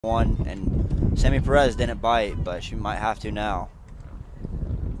one, and Sammy Perez didn't bite, but she might have to now.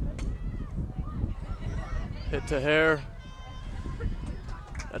 Hit to hair.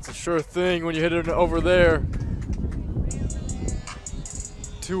 That's a sure thing when you hit it over there.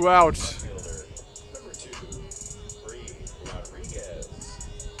 2 outs.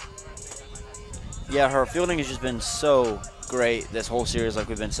 Yeah, her fielding has just been so great this whole series, like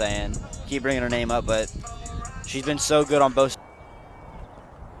we've been saying. Keep bringing her name up, but she's been so good on both.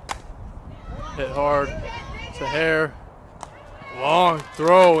 Hit hard to hair. Long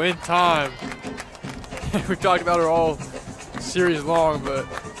throw in time. We've talked about her all series long, but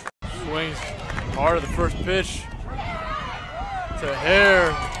swings hard at the first pitch. To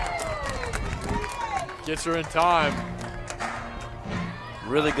hair. Gets her in time.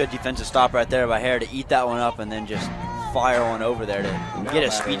 Really good defensive stop right there by Hare to eat that one up and then just fire one over there to get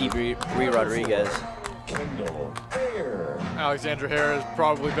a speedy Bree Rodriguez. Alexandra Hare has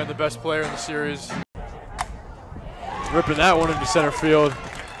probably been the best player in the series. Ripping that one into center field.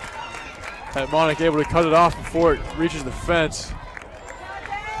 Monik able to cut it off before it reaches the fence.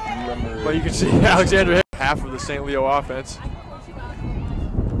 But you can see Alexandra Hare, half of the St. Leo offense.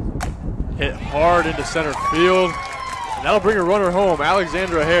 Hit hard into center field. And that'll bring a runner home.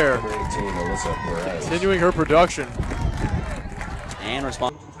 Alexandra Hare continuing her production. And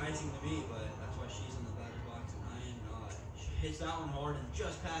response. Enticing to me, but that's why she's in the batter's box and I am not. She hits that one hard and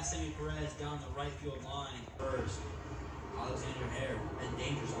just past Sammy Perez down the right field line. First, Alexandra Hare been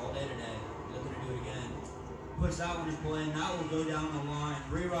dangerous all day today. Looking to do it again. Puts that one in play, and that will go down the line.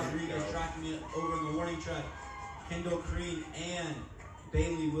 Bree Rodriguez tracking it over in the warning track. Kendall Crean and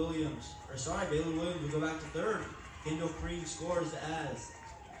Bailey Williams. Bailey Williams will go back to third. Kendall Crean scores as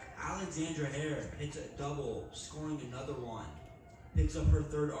Alexandra Hare hits a double, scoring another one. Picks up her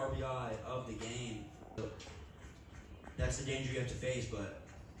third RBI of the game. That's the danger you have to face, but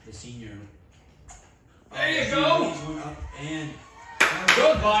the senior. There you go! And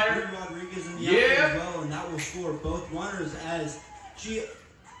Go, Fire! Rodriguez in the outfield as well, and that will score both runners as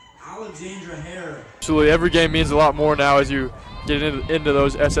Alexandra Hare. Absolutely, every game means a lot more now as you get into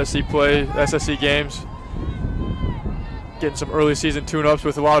those SSC games. Getting some early season tune-ups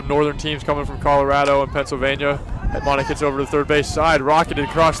with a lot of northern teams coming from Colorado and Pennsylvania. Monik gets over to the third base side, rocketed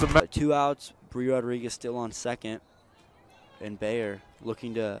across the mound. 2 outs, Bree Rodriguez still on second, and Bayer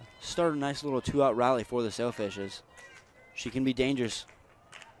looking to start a nice little 2-out rally for the Sailfishes. She can be dangerous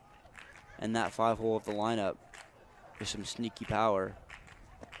in that 5-hole of the lineup with some sneaky power.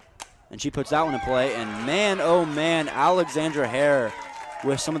 And she puts that one in play, and man, oh man, Alexandra Hare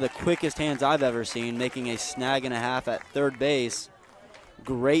with some of the quickest hands I've ever seen, making a snag and a half at third base.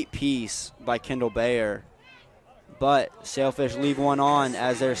 Great piece by Kendall Bayer. But Sailfish leave one on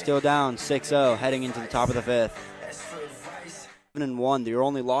as they're still down 6-0 heading into the top of the 5th. 7-1, their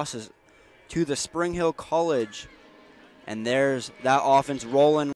only losses to the Spring Hill College. And there's that offense rolling.